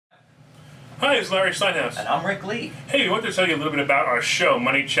Hi, it's Larry Steinhaus. And I'm Rick Lee. Hey, we want to tell you a little bit about our show,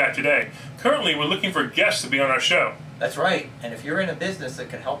 Money Chat Today. Currently, we're looking for guests to be on our show. That's right. And if you're in a business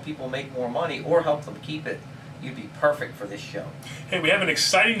that can help people make more money or help them keep it, you'd be perfect for this show. Hey, we have an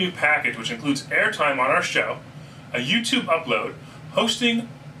exciting new package which includes airtime on our show, a YouTube upload, hosting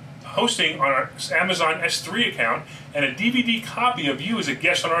on our Amazon S3 account, and a DVD copy of you as a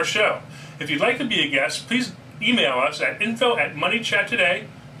guest on our show. If you'd like to be a guest, please email us at info@moneychattoday.com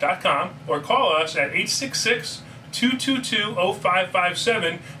or call us at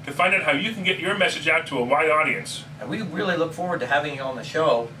 866-222-0557 to find out how you can get your message out to a wide audience. And we really look forward to having you on the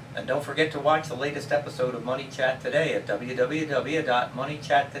show. And don't forget to watch the latest episode of Money Chat Today at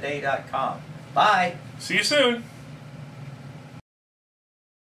www.moneychattoday.com. Bye! See you soon!